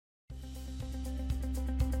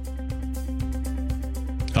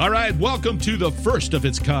All right, welcome to the first of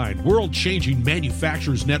its kind, world-changing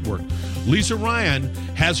manufacturers network. Lisa Ryan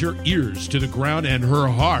has her ears to the ground and her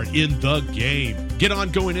heart in the game. Get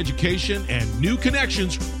ongoing education and new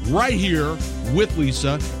connections right here with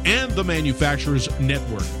Lisa and the Manufacturers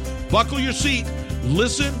Network. Buckle your seat,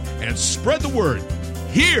 listen, and spread the word.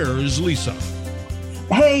 Here's Lisa.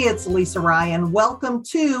 Hey, it's Lisa Ryan. Welcome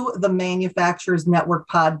to the Manufacturers Network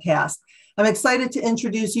podcast. I'm excited to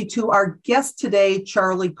introduce you to our guest today,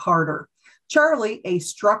 Charlie Carter. Charlie, a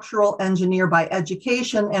structural engineer by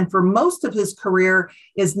education, and for most of his career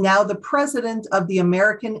is now the president of the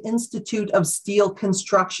American Institute of Steel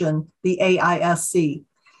Construction, the AISC.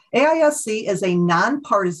 AISC is a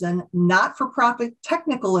nonpartisan, not-for-profit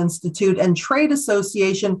technical institute and trade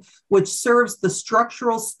association which serves the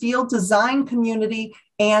structural steel design community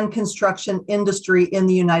and construction industry in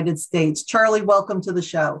the United States. Charlie, welcome to the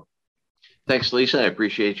show. Thanks, Lisa. I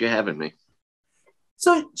appreciate you having me.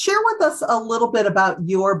 So share with us a little bit about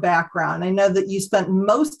your background. I know that you spent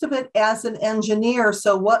most of it as an engineer.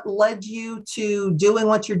 So what led you to doing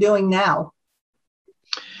what you're doing now?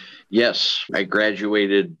 Yes, I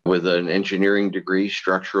graduated with an engineering degree,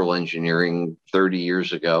 structural engineering, 30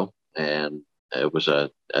 years ago. And it was a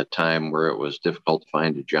time where it was difficult to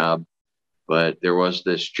find a job. But there was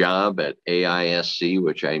this job at AISC,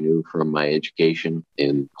 which I knew from my education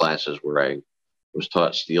in classes where I was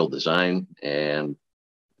taught steel design. And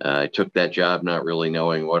I took that job not really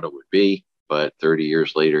knowing what it would be. But 30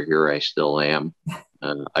 years later, here I still am.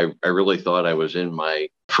 I really thought I was in my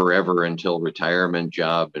forever until retirement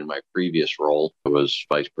job in my previous role. I was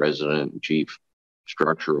vice president and chief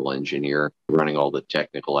structural engineer, running all the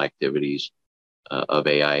technical activities of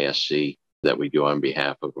AISC that we do on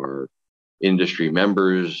behalf of our industry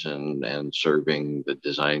members and serving the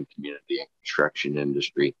design community and construction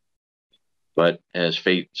industry. But as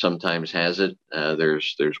fate sometimes has it,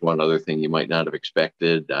 there's one other thing you might not have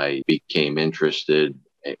expected. I became interested,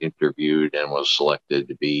 interviewed, and was selected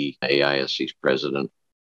to be AISC's president,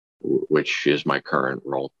 which is my current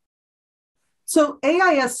role. So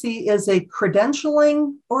AISC is a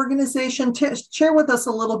credentialing organization. Share with us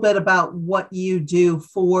a little bit about what you do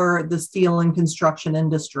for the steel and construction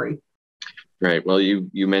industry. Right. Well,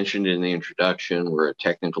 you mentioned in the introduction, we're a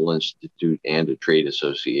technical institute and a trade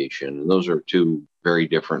association, and those are two very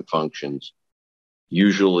different functions.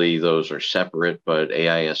 Usually those are separate, but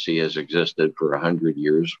AISC has existed for 100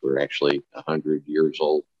 years. We're actually 100 years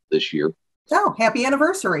old this year. Oh, happy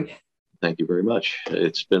anniversary. Thank you very much.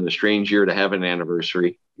 It's been a strange year to have an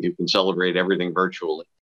anniversary. You can celebrate everything virtually.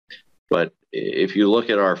 But if you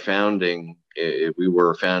look at our founding, we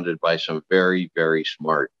were founded by some very, very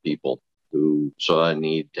smart people who saw a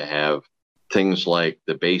need to have things like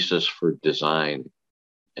the basis for design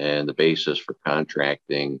and the basis for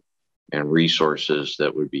contracting and resources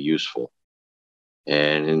that would be useful.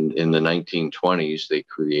 And in the 1920s, they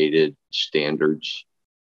created standards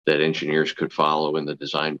that engineers could follow in the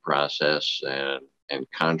design process and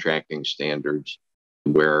contracting standards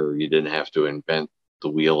where you didn't have to invent the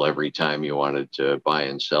wheel every time you wanted to buy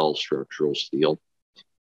and sell structural steel.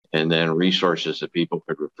 And then resources that people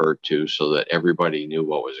could refer to so that everybody knew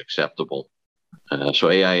what was acceptable. So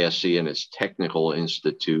AISC and its technical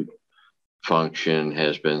institute function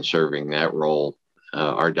has been serving that role.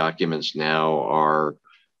 Our documents now are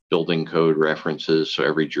building code references. So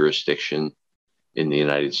every jurisdiction in the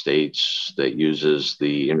United States that uses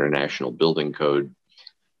the International Building Code,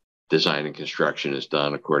 design and construction is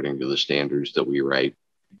done according to the standards that we write.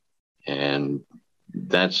 And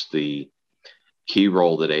that's the key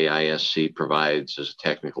role that AISC provides as a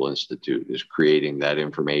technical institute, is creating that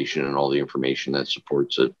information and all the information that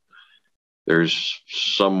supports it. There's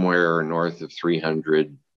somewhere north of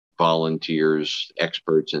 300 volunteers,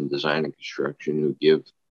 experts in design and construction who give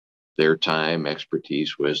their time,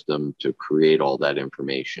 expertise, wisdom to create all that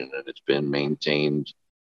information. And it's been maintained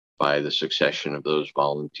by the succession of those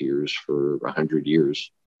volunteers for 100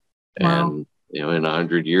 years. Wow. And in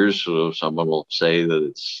 100 years, so someone will say that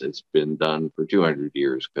it's been done for 200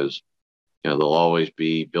 years because there'll always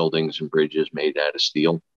be buildings and bridges made out of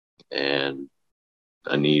steel and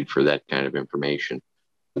a need for that kind of information.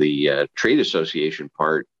 The trade association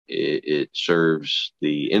part, it serves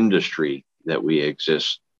the industry that we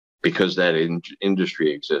exist. Because that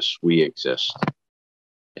industry exists, we exist.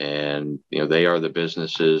 And they are the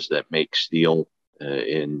businesses that make steel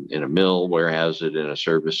in a mill, warehouse it in a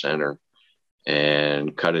service center,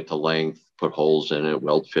 and cut it to length, put holes in it,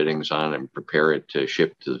 weld fittings on it, and prepare it to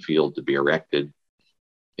ship to the field to be erected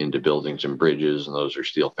into buildings and bridges. And those are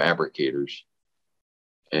steel fabricators.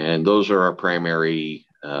 And those are our primary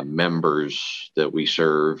members that we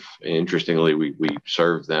serve. Interestingly, we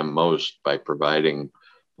serve them most by providing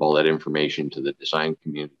all that information to the design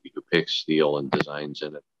community who picks steel and designs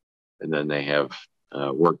in it. And then they have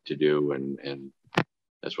work to do, and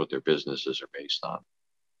that's what their businesses are based on.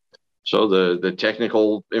 So the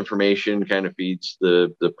technical information kind of feeds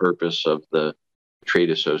the purpose of the trade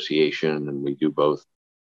association, and we do both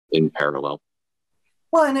in parallel.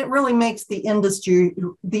 Well, and it really makes the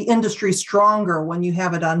industry stronger when you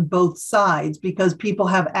have it on both sides, because people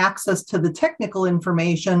have access to the technical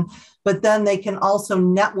information, but then they can also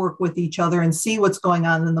network with each other and see what's going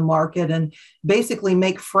on in the market and basically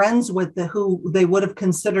make friends with who they would have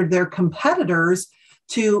considered their competitors,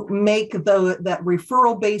 to make that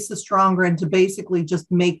referral basis stronger and to basically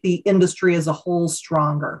just make the industry as a whole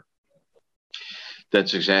stronger.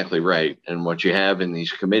 That's exactly right. And what you have in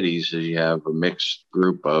these committees is you have a mixed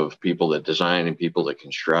group of people that design and people that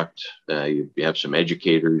construct. You have some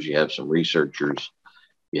educators, you have some researchers,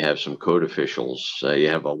 you have some code officials. You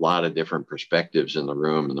have a lot of different perspectives in the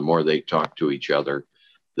room. And the more they talk to each other,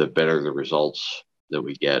 the better the results that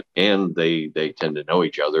we get. And they tend to know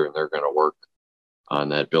each other, and they're going to work on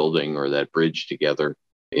that building or that bridge together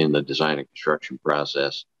in the design and construction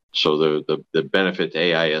process. So the benefit to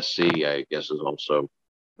AISC, I guess, is also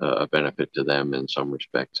a benefit to them in some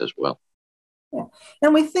respects as well. Yeah.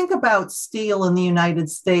 And we think about steel in the United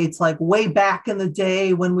States, like way back in the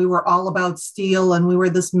day when we were all about steel and we were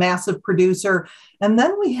this massive producer. And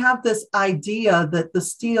then we have this idea that the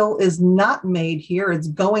steel is not made here, it's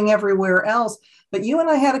going everywhere else. But you and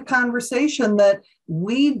I had a conversation that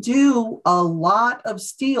we do a lot of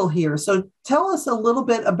steel here. So tell us a little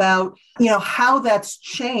bit about, how that's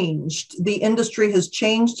changed. The industry has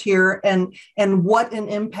changed here, and what an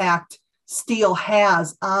impact steel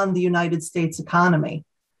has on the United States economy.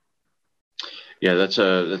 Yeah, that's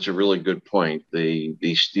a really good point. The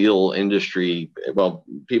steel industry, well,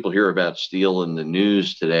 people hear about steel in the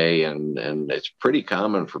news today, and it's pretty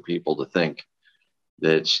common for people to think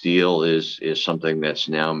that steel is something that's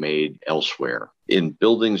now made elsewhere. In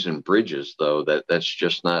buildings and bridges, though, that's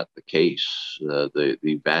just not the case.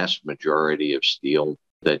 The vast majority of steel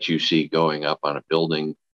that you see going up on a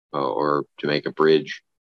building or to make a bridge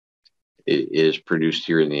is produced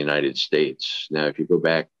here in the United States. Now, if you go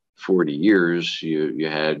back 40 years, you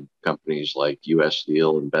had companies like U.S.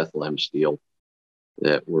 Steel and Bethlehem Steel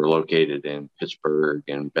that were located in Pittsburgh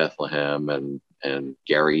and Bethlehem and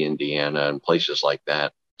Gary, Indiana, and places like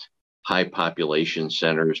that. High population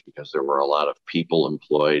centers, because there were a lot of people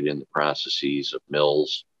employed in the processes of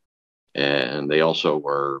mills. And they also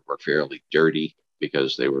were fairly dirty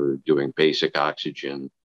because they were doing basic oxygen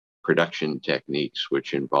production techniques,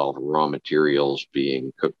 which involve raw materials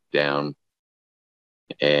being cooked down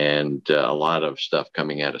and a lot of stuff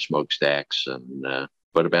coming out of smokestacks.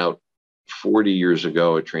 But about 40 years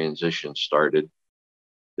ago, a transition started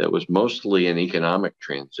that was mostly an economic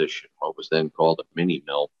transition, what was then called a mini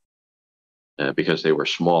mill, because they were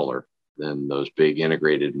smaller than those big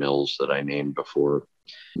integrated mills that I named before,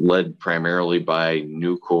 led primarily by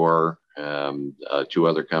Nucor, two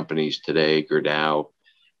other companies today, Gerdau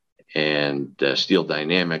and Steel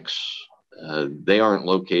Dynamics. They aren't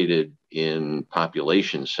located in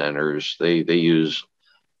population centers. They use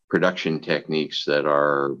production techniques that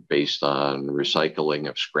are based on recycling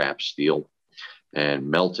of scrap steel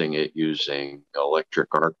and melting it using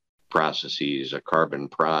electric arc processes, a carbon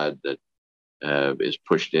prod that is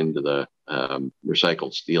pushed into the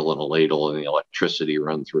recycled steel in a ladle, and the electricity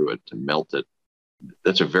run through it to melt it.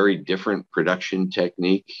 That's a very different production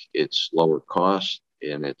technique. It's lower cost,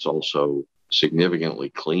 and it's also significantly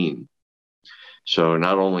clean. So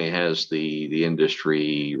not only has the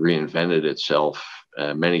industry reinvented itself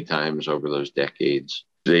many times over those decades,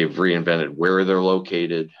 they've reinvented where they're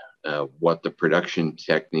located, what the production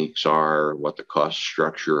techniques are, what the cost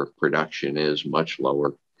structure of production is much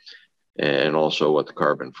lower, and also what the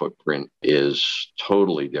carbon footprint is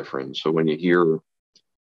totally different. So when you hear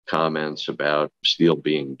comments about steel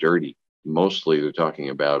being dirty, mostly they're talking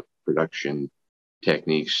about production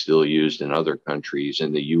techniques still used in other countries.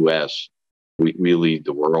 In the U.S., we lead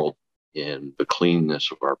the world in the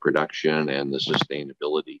cleanness of our production and the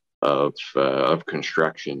sustainability of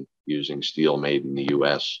construction using steel made in the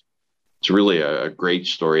U.S. It's really a great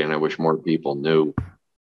story, and I wish more people knew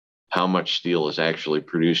how much steel is actually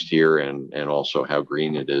produced here and also how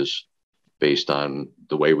green it is based on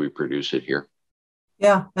the way we produce it here.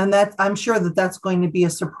 Yeah, and I'm sure that's going to be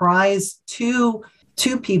a surprise to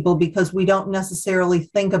people, because we don't necessarily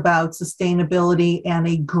think about sustainability and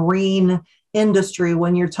a green industry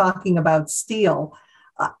when you're talking about steel.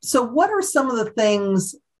 So what are some of the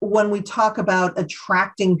things when we talk about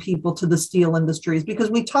attracting people to the steel industries?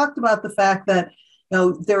 Because we talked about the fact that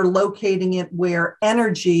they're locating it where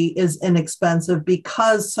energy is inexpensive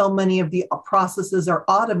because so many of the processes are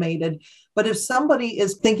automated. But if somebody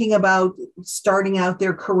is thinking about starting out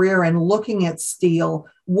their career and looking at steel,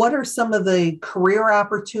 what are some of the career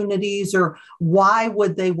opportunities, or why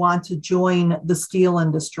would they want to join the steel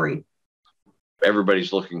industry?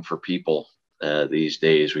 Everybody's looking for people these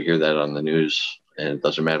days. We hear that on the news, and it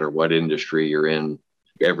doesn't matter what industry you're in.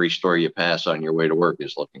 Every store you pass on your way to work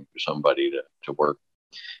is looking for somebody to work.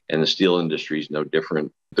 And the steel industry is no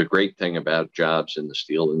different. The great thing about jobs in the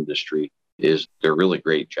steel industry is they're really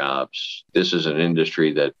great jobs. This is an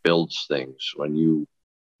industry that builds things. When you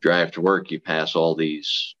drive to work, you pass all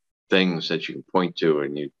these things that you can point to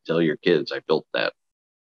and you tell your kids, I built that.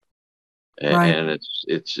 Right. And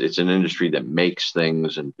it's an industry that makes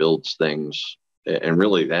things and builds things. And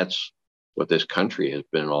really that's what this country has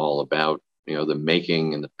been all about. The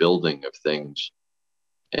making and the building of things.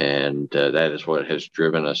 And that is what has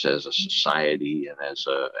driven us as a society and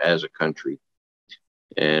as a country.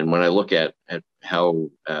 And when I look at how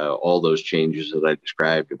all those changes that I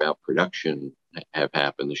described about production have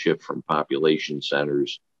happened, the shift from population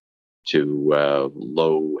centers to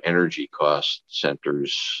low energy cost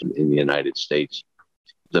centers in the United States,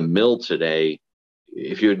 the mill today,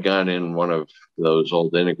 if you had gone in one of those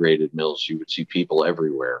old integrated mills, you would see people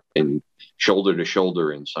everywhere and shoulder to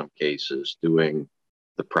shoulder in some cases doing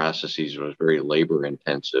the processes. Was very labor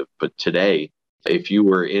intensive. But today, if you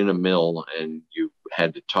were in a mill and you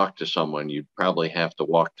had to talk to someone, you'd probably have to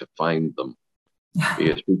walk to find them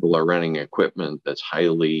because people are running equipment that's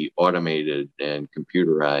highly automated and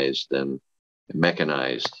computerized and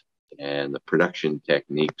mechanized. And the production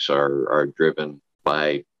techniques are driven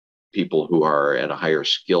by people who are at a higher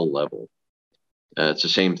skill level. It's the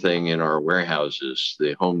same thing in our warehouses.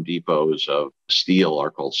 The Home Depots of steel are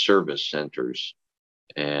called service centers,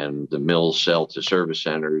 and the mills sell to service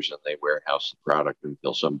centers and they warehouse the product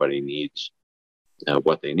until somebody needs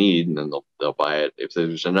what they need, and then they'll buy it. If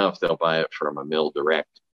there's enough, they'll buy it from a mill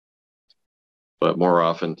direct. But more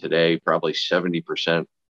often today, probably 70%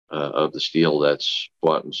 of the steel that's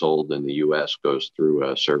bought and sold in the U.S. goes through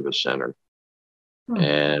a service center.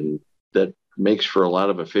 And that makes for a lot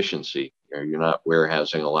of efficiency. You're not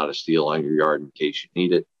warehousing a lot of steel on your yard in case you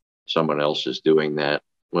need it. Someone else is doing that.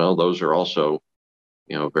 Well, those are also,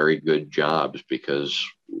 very good jobs because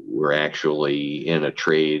we're actually in a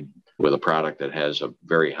trade with a product that has a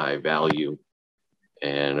very high value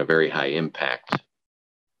and a very high impact.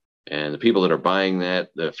 And the people that are buying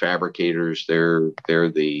that, the fabricators, they're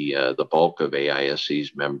the bulk of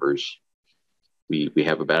AISC's members. We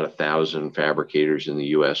have about 1,000 fabricators in the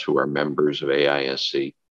U.S. who are members of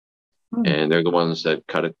AISC, and they're the ones that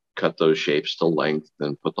cut those shapes to length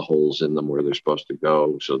and put the holes in them where they're supposed to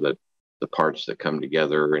go, so that the parts that come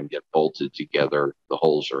together and get bolted together, the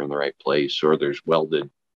holes are in the right place, or there's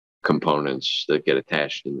welded components that get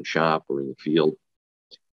attached in the shop or in the field.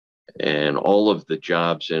 And all of the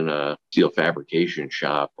jobs in a steel fabrication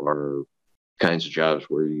shop are kinds of jobs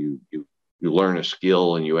where you learn a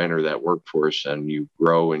skill and you enter that workforce and you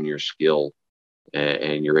grow in your skill,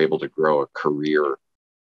 and you're able to grow a career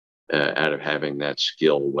out of having that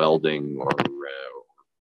skill. Welding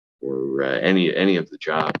or any of the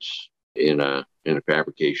jobs in a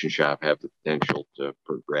fabrication shop have the potential to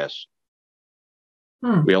progress.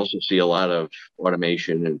 We also see a lot of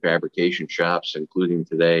automation in fabrication shops, including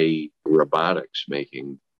today robotics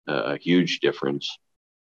making a huge difference,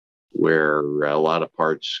 where a lot of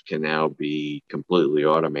parts can now be completely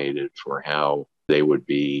automated for how they would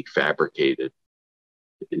be fabricated.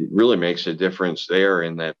 It really makes a difference there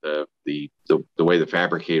in that the way the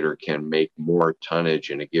fabricator can make more tonnage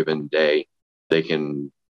in a given day. They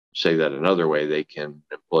can say that another way, they can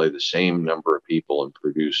employ the same number of people and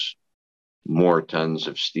produce more tons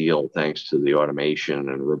of steel thanks to the automation,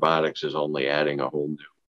 and robotics is only adding a whole new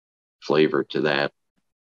flavor to that.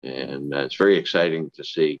 And it's very exciting to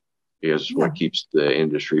see, because what keeps the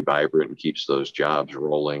industry vibrant and keeps those jobs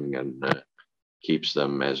rolling and keeps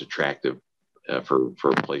them as attractive for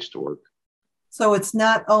a place to work. So it's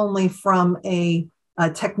not only from a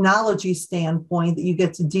technology standpoint that you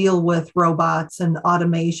get to deal with robots and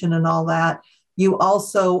automation and all that. You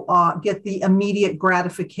also get the immediate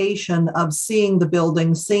gratification of seeing the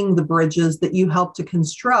buildings, seeing the bridges that you help to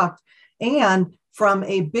construct, and from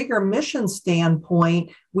a bigger mission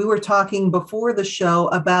standpoint, we were talking before the show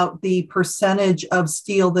about the percentage of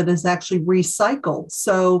steel that is actually recycled.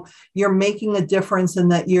 So you're making a difference in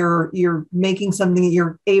that you're making something that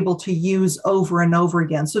you're able to use over and over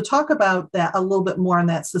again. So talk about that a little bit more on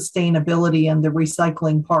that sustainability and the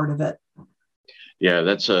recycling part of it. Yeah,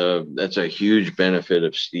 that's a huge benefit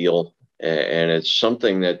of steel, and it's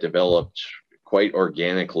something that developed quite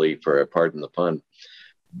organically, for pardon the pun.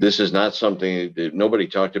 This is not something that nobody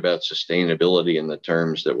talked about sustainability in the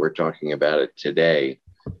terms that we're talking about it today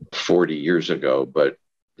 40 years ago, but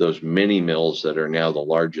those mini mills that are now the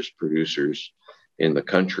largest producers in the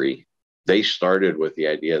country, they started with the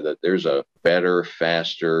idea that there's a better,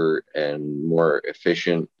 faster, and more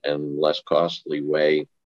efficient and less costly way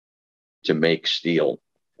to make steel.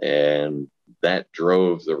 And that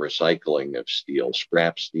drove the recycling of steel,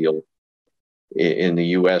 scrap steel. In the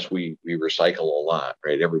U.S., we recycle a lot,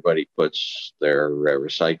 right? Everybody puts their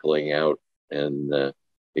recycling out and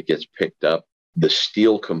it gets picked up. The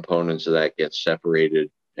steel components of that get separated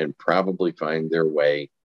and probably find their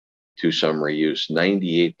way to some reuse.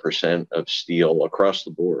 98% of steel across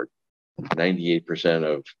the board,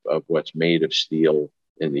 98% of what's made of steel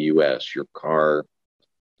in the U.S., your car,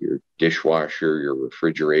 your dishwasher, your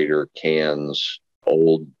refrigerator, cans,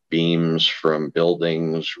 old beams from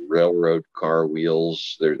buildings, railroad car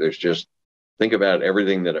wheels. There's just, think about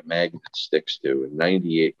everything that a magnet sticks to, and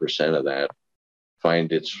 98% of that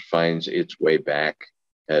finds its way back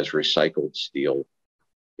as recycled steel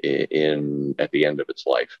at the end of its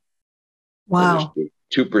life. Wow.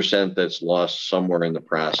 2% that's lost somewhere in the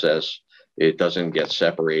process. It doesn't get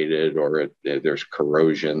separated, or there's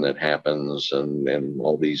corrosion that happens, and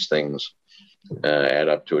all these things add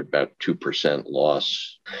up to about 2%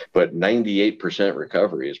 loss. But 98%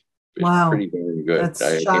 recovery is wow. pretty darn good. That's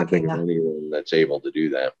I shocking. can't think of anyone that's able to do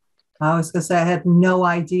that. I was going to say, I had no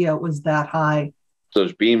idea it was that high.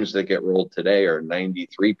 Those beams that get rolled today are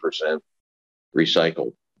 93%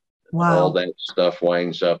 recycled. Wow. All that stuff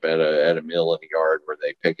winds up at a mill in the yard where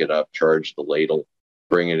they pick it up, charge the ladle,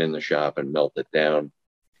 bring it in the shop, and melt it down.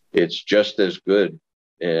 It's just as good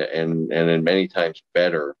and in many times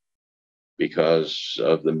better because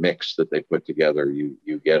of the mix that they put together.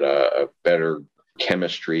 You get a better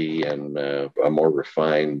chemistry and a more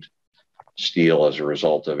refined steel as a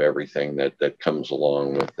result of everything that comes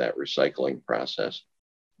along with that recycling process.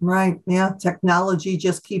 Right. Yeah. Technology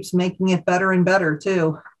just keeps making it better and better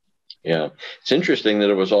too. Yeah. It's interesting that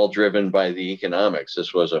it was all driven by the economics.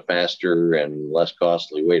 This was a faster and less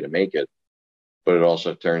costly way to make it, but it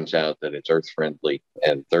also turns out that it's earth friendly.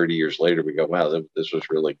 And 30 years later, we go, wow, this was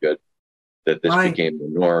really good that this became the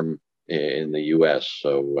norm in the U.S.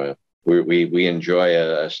 So we enjoy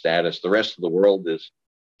a status. The rest of the world is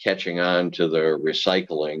catching on to the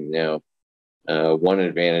recycling now. One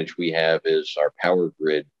advantage we have is our power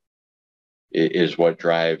grid is what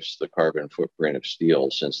drives the carbon footprint of steel.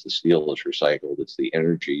 Since the steel is recycled, it's the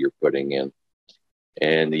energy you're putting in.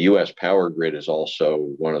 And the U.S. power grid is also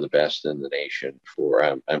one of the best in the nation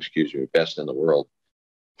best in the world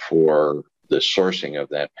for the sourcing of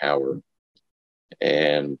that power.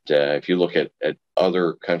 And if you look at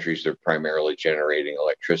other countries, they're primarily generating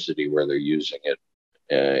electricity where they're using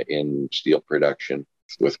it in steel production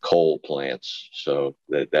with coal plants. So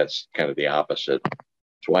that's kind of the opposite.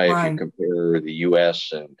 That's why if you compare the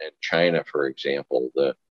U.S. and China, for example,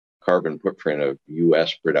 the carbon footprint of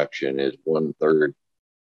U.S. production is 1/3,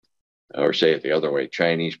 or say it the other way,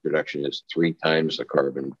 Chinese production is 3 times the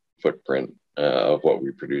carbon footprint of what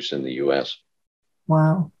we produce in the U.S.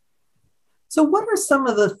 Wow. So what are some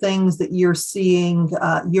of the things that you're seeing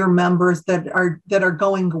your members that are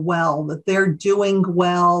going well, that they're doing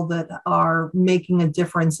well, that are making a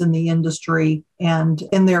difference in the industry and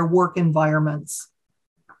in their work environments?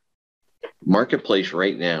 Marketplace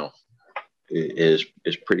right now is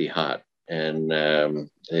pretty hot, and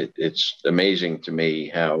it's amazing to me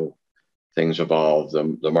how things evolve.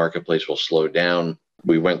 The marketplace will slow down.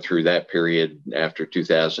 We went through that period after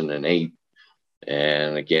 2008.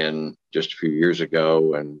 And again, just a few years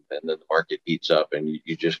ago, and then the market heats up, and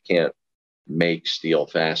you just can't make steel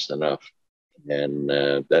fast enough. And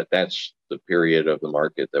that's the period of the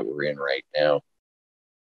market that we're in right now.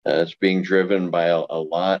 It's being driven by a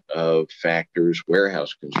lot of factors.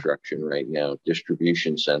 Warehouse construction right now,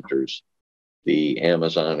 distribution centers, the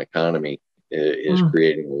Amazon economy is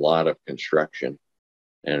creating a lot of construction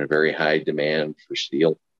and a very high demand for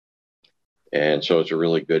steel. And so it's a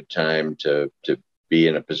really good time to be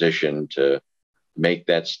in a position to make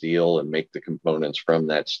that steel and make the components from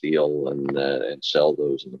that steel and sell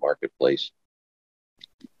those in the marketplace.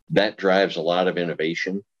 That drives a lot of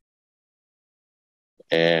innovation.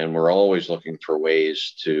 And we're always looking for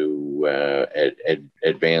ways to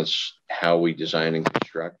advance how we design and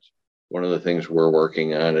construct. One of the things we're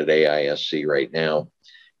working on at AISC right now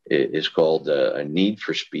is called a need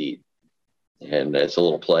for speed. And it's a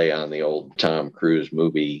little play on the old Tom Cruise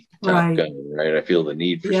movie, Top Gun, right? I feel the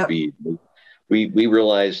need for speed. We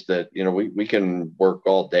realized that, we can work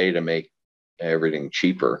all day to make everything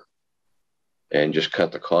cheaper and just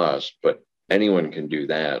cut the cost, but anyone can do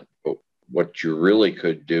that. But what you really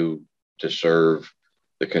could do to serve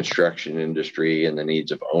the construction industry and the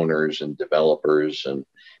needs of owners and developers and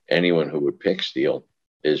anyone who would pick steel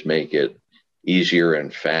is make it easier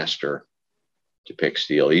and faster to pick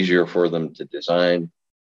steel, easier for them to design,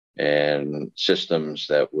 and systems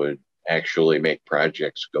that would actually make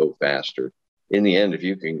projects go faster. In the end, if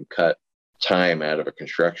you can cut time out of a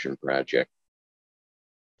construction project,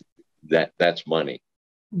 that's money,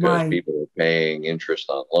 because people are paying interest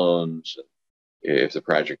on loans. If the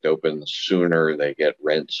project opens sooner, they get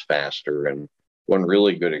rents faster. And one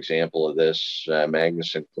really good example of this,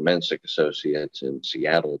 Magnuson Klemensic Associates in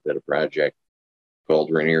Seattle did a project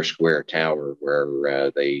called Rainier Square Tower,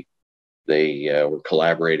 where they were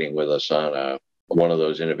collaborating with us on one of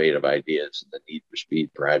those innovative ideas, the Need for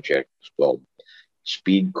Speed project. It's called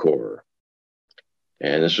SpeedCore.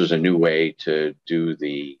 And this was a new way to do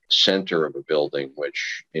the center of a building,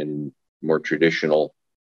 which in more traditional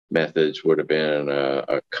methods would have been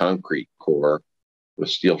a concrete core with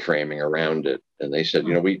steel framing around it. And they said,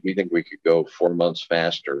 we think we could go 4 months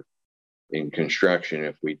faster in construction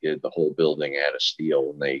if we did the whole building out of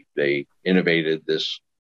steel. And they innovated this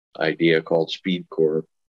idea called SpeedCore.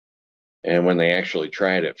 And when they actually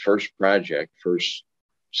tried it, first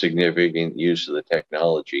significant use of the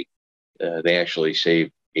technology, they actually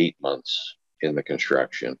saved 8 months in the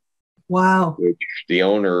construction. Wow. Which the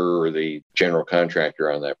owner or the general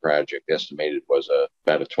contractor on that project estimated was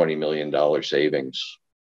about a $20 million savings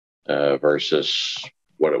versus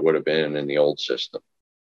what it would have been in the old system.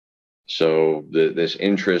 So this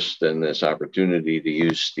interest and this opportunity to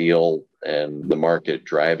use steel and the market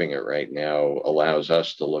driving it right now allows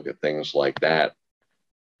us to look at things like that.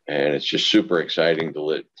 And it's just super exciting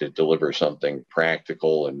to deliver something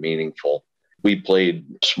practical and meaningful. We played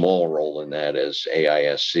a small role in that as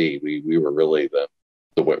AISC. We were really the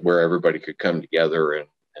where everybody could come together, and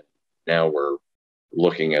now we're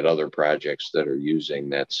looking at other projects that are using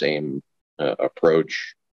that same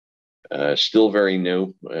approach. Still very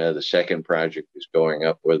new. The second project is going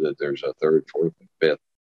up with it. There's a third, fourth, and fifth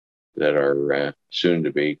that are soon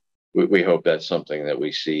to be. We hope that's something that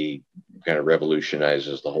we see kind of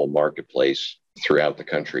revolutionizes the whole marketplace throughout the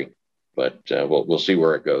country. But we'll see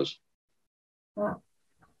where it goes.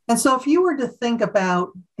 And so if you were to think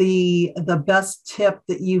about the best tip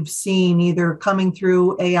that you've seen, either coming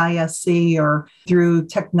through AISC or through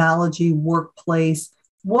Technology Workplace,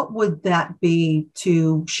 what would that be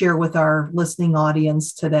to share with our listening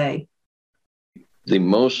audience today? The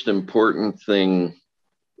most important thing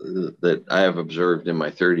that I have observed in my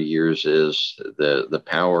 30 years is the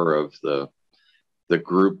power of the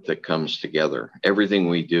group that comes together. Everything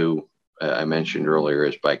we do, I mentioned earlier,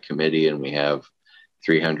 is by committee, and we have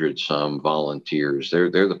 300 some volunteers. They're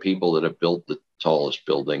the people that have built the tallest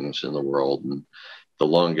buildings in the world and the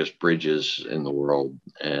longest bridges in the world,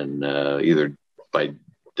 and either by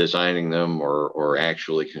designing them or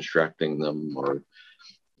actually constructing them, or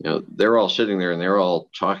they're all sitting there and they're all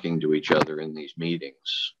talking to each other in these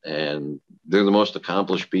meetings, and they're the most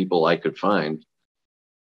accomplished people I could find.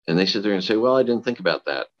 And they sit there and say, well, I didn't think about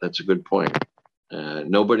that. That's a good point.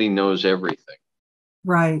 Nobody knows everything.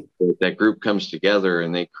 Right. That group comes together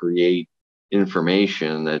and they create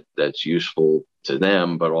information that's useful to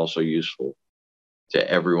them, but also useful to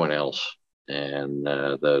everyone else. And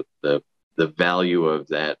the value of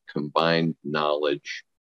that combined knowledge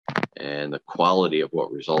and the quality of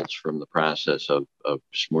what results from the process of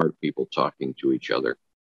smart people talking to each other.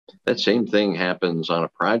 That same thing happens on a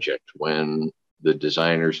project when the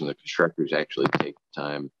designers and the constructors actually take the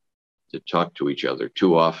time to talk to each other.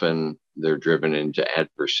 Too often they're driven into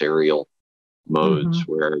adversarial modes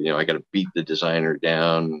where, I got to beat the designer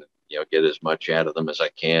down, get as much out of them as I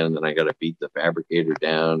can. And then I got to beat the fabricator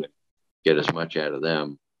down and get as much out of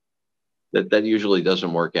them. That usually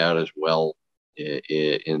doesn't work out as well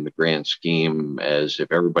in the grand scheme as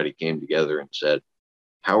if everybody came together and said,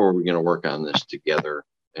 how are we going to work on this together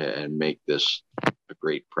and make this a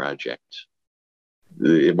great project?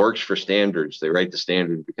 It works for standards. They write the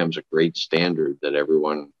standard, it becomes a great standard that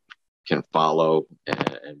everyone can follow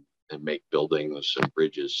and make buildings and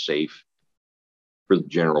bridges safe for the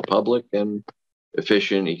general public and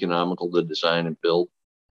efficient, economical to design and build.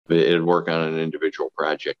 It'd work on an individual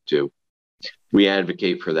project too. We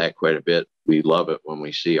advocate for that quite a bit. We love it when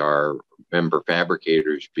we see our member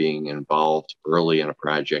fabricators being involved early in a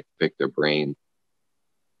project, pick their brain,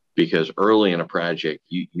 because early in a project,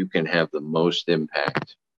 you can have the most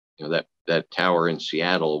impact. That tower in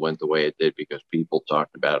Seattle went the way it did because people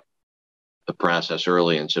talked about the process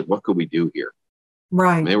early and said, what could we do here?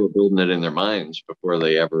 Right. And they were building it in their minds before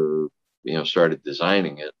they ever, started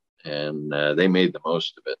designing it. And they made the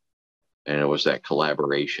most of it. And it was that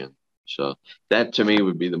collaboration. So that to me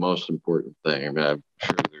would be the most important thing. I mean, I'm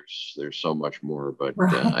sure there's so much more, but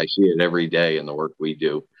right. I see it every day in the work we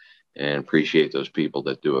do and appreciate those people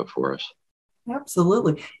that do it for us.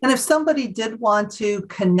 Absolutely. And if somebody did want to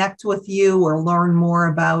connect with you or learn more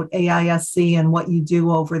about AISC and what you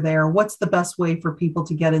do over there, what's the best way for people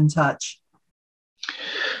to get in touch?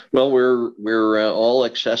 Well, we're all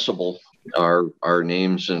accessible. Our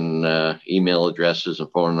names and email addresses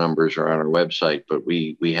and phone numbers are on our website, but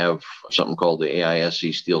we have something called the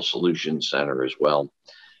AISC Steel Solutions Center as well.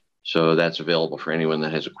 So that's available for anyone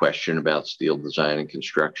that has a question about steel design and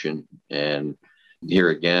construction. And here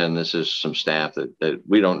again, this is some staff that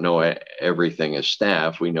we don't know everything as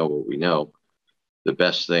staff. We know what we know. The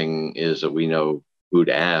best thing is that we know who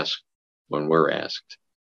to ask when we're asked.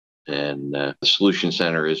 And the Solution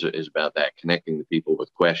Center is about that, connecting the people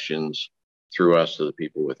with questions through us to the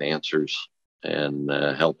people with answers and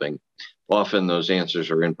helping. Often those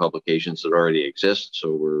answers are in publications that already exist,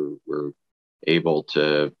 so we're able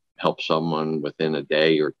to help someone within a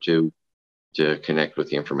day or two to connect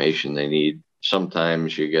with the information they need.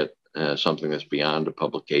 Sometimes you get something that's beyond a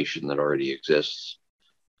publication that already exists,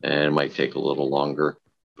 and it might take a little longer,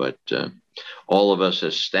 but all of us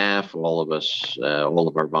as staff, all of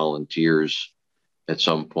our volunteers at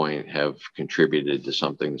some point have contributed to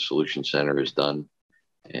something the Solution Center has done.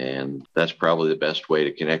 And that's probably the best way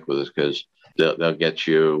to connect with us, because they'll get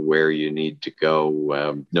you where you need to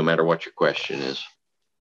go, no matter what your question is.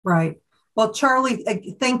 Right. Well, Charlie,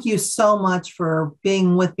 thank you so much for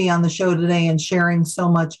being with me on the show today and sharing so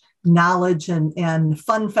much knowledge and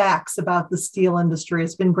fun facts about the steel industry.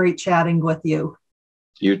 It's been great chatting with you.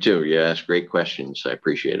 You too. You asked great questions. I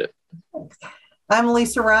appreciate it. I'm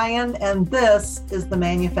Lisa Ryan, and this is the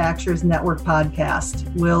Manufacturers Network Podcast.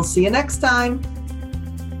 We'll see you next time.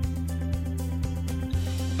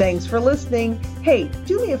 Thanks for listening. Hey,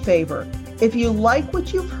 do me a favor. If you like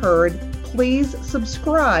what you've heard, please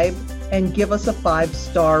subscribe and give us a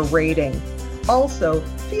 5-star rating. Also,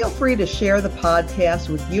 feel free to share the podcast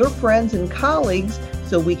with your friends and colleagues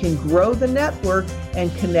so we can grow the network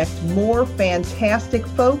and connect more fantastic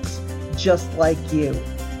folks just like you.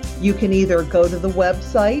 You can either go to the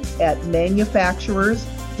website at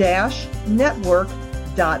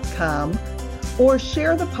manufacturers-network.com or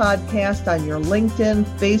share the podcast on your LinkedIn,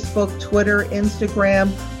 Facebook, Twitter,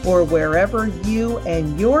 Instagram, or wherever you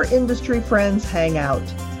and your industry friends hang out.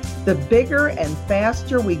 The bigger and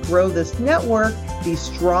faster we grow this network, the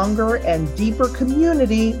stronger and deeper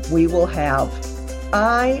community we will have.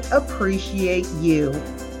 I appreciate you.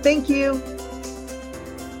 Thank you.